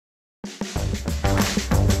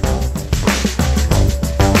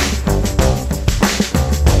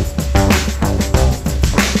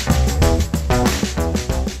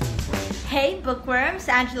viewers,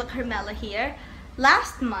 Angela Carmela here.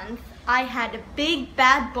 Last month, I had a big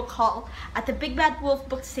bad book haul at the Big Bad Wolf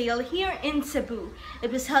book sale here in Cebu.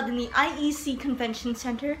 It was held in the IEC Convention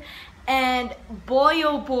Center, and boy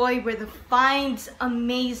oh boy were the finds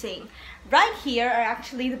amazing. Right here are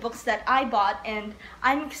actually the books that I bought, and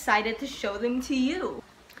I'm excited to show them to you.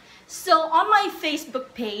 So on my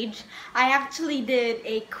Facebook page, I actually did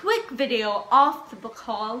a quick video of the book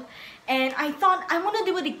haul, and I thought I want to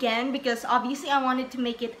do it again because obviously I wanted to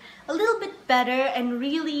make it a little bit better and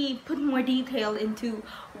really put more detail into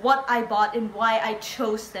what I bought and why I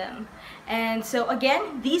chose them. And so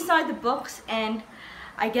again, these are the books, and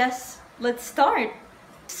I guess let's start.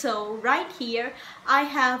 So right here, I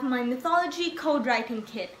have my mythology code writing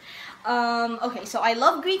kit. Okay, so I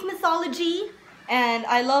love Greek mythology and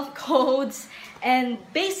I love codes, and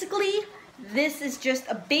basically this is just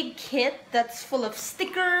a big kit that's full of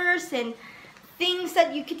stickers and things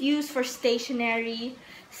that you could use for stationery.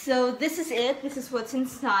 So this is it. This is what's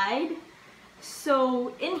inside.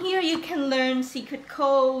 So in here you can learn secret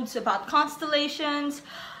codes about constellations.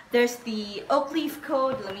 There's the oak leaf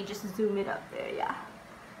code. Let me just zoom it up there. Yeah,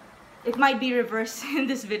 it might be reversed in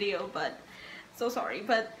this video, but so sorry,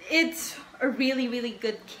 but it's a really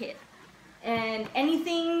good kit. And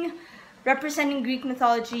anything representing Greek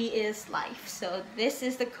mythology is life. So this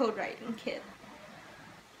is the code writing kit.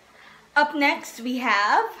 Up next we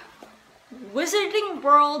have Wizarding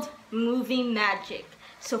World Movie Magic.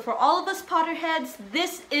 So for all of us Potterheads,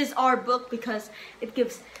 this is our book because it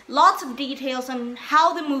gives lots of details on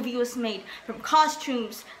how the movie was made, from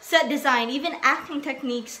costumes, set design, even acting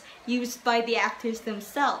techniques used by the actors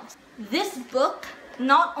themselves. This book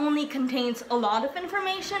not only contains a lot of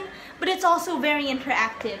information, but it's also very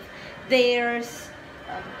interactive. There's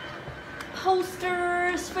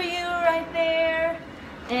posters for you right there,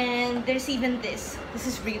 and there's even this. This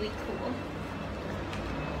is really cool.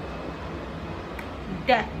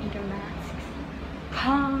 Death Eater masks.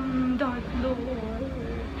 Come, Dark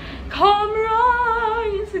Lord, come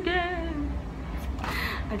rise again.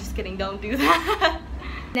 I'm just kidding, don't do that.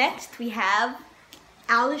 Next we have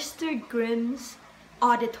Alistair Grimm's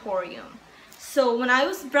Auditorium. So when I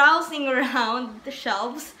was browsing around the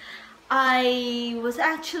shelves, I was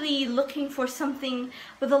actually looking for something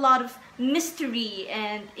with a lot of mystery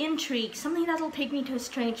and intrigue, something that'll take me to a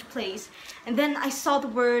strange place. And then I saw the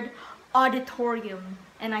word auditorium,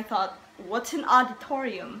 and I thought, what's an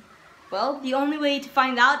auditorium? Well, the only way to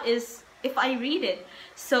find out is if I read it.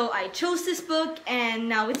 So I chose this book, and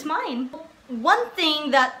now it's mine. One thing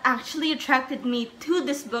that actually attracted me to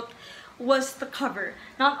this book was the cover.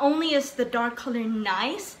 Not only is the dark color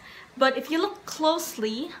nice, but if you look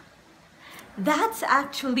closely, that's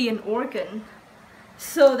actually an organ.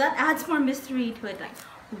 So that adds more mystery to it. Like,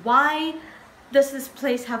 why does this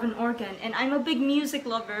place have an organ? And I'm a big music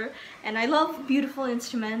lover, and I love beautiful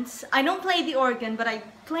instruments. I don't play the organ, but I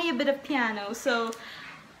play a bit of piano, so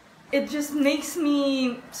it just makes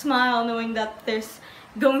me smile knowing that there's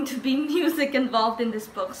going to be music involved in this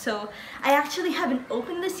book. So I actually haven't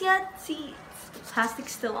opened this yet. See, the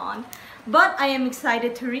plastic's still on, but I am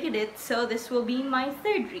excited to read it, so this will be my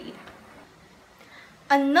third read.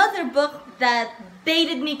 Another book that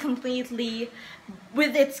baited me completely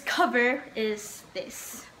with its cover is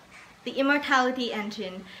this, The Immortality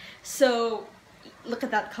Engine. So look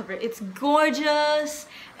at that cover. It's gorgeous,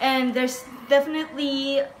 and there's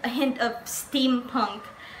definitely a hint of steampunk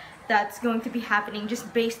that's going to be happening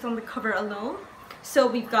just based on the cover alone. So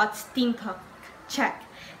we've got steampunk, check.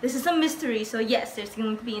 This is a mystery, so yes, there's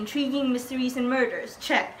going to be intriguing mysteries and murders,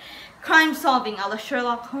 check. Crime solving a la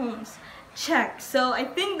Sherlock Holmes, check. So I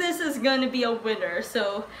think this is going to be a winner.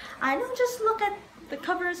 So I don't just look at the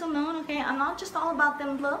covers alone, okay? I'm not just all about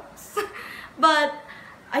them looks. But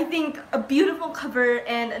I think a beautiful cover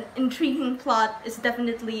and an intriguing plot is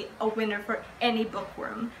definitely a winner for any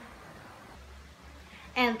bookworm.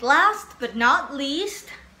 And last but not least,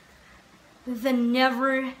 The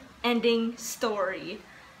Never-Ending Story.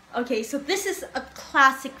 Okay, so this is a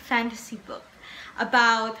classic fantasy book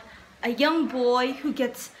about a young boy who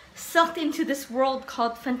gets sucked into this world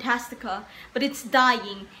called Fantastica, but it's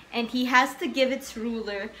dying, and he has to give its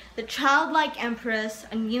ruler, the childlike empress,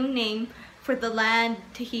 a new name for the land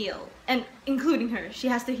to heal, and including her, she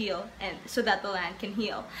has to heal, and so that the land can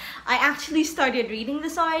heal. I actually started reading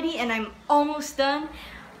this already, and I'm almost done.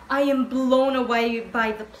 I am blown away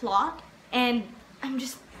by the plot, and I'm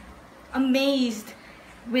just amazed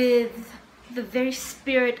with the very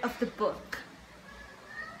spirit of the book.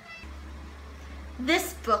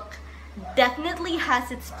 This book definitely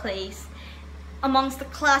has its place amongst the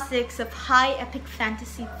classics of high epic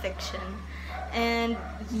fantasy fiction, and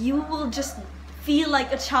you will just feel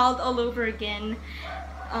like a child all over again.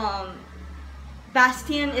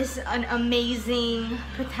 Bastian is an amazing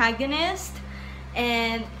protagonist,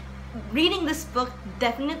 and reading this book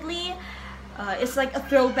definitely is like a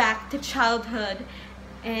throwback to childhood,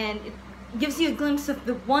 and it gives you a glimpse of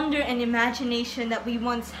the wonder and imagination that we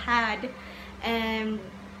once had, and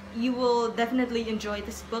you will definitely enjoy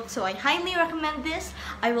this book, so I highly recommend this.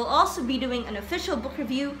 I will also be doing an official book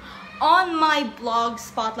review on my blog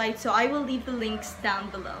Spotlight, so I will leave the links down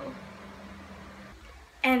below.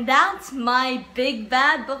 And that's my Big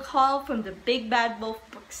Bad Book haul from the Big Bad Wolf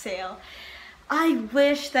book sale. I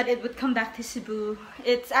wish that it would come back to Cebu.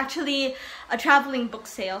 It's actually a traveling book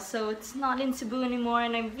sale, so it's not in Cebu anymore,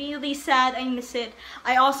 and I'm really sad. I miss it.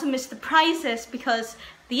 I also miss the prices because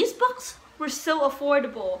these books were so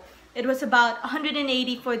affordable. It was about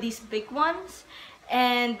 180 for these big ones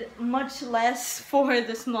and much less for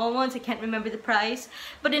the small ones. I can't remember the price,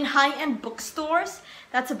 but in high-end bookstores,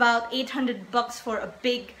 that's about 800 bucks for a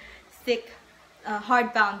big, thick,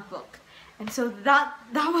 hardbound book. And so that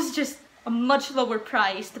was just a much lower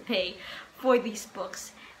price to pay for these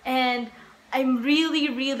books. And I'm really,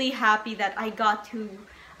 really happy that I got to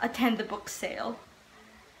attend the book sale.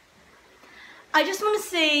 I just want to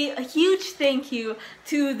say a huge thank you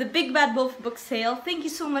to the Big Bad Wolf book sale. Thank you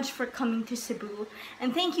so much for coming to Cebu,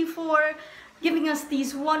 and thank you for giving us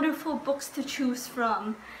these wonderful books to choose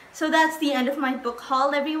from. So that's the end of my book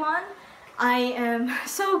haul, everyone. I am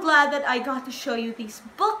so glad that I got to show you these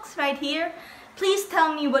books right here. Please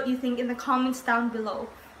tell me what you think in the comments down below.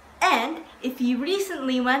 And if you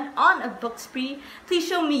recently went on a book spree, please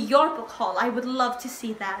show me your book haul. I would love to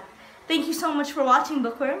see that. Thank you so much for watching,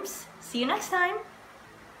 bookworms. See you next time.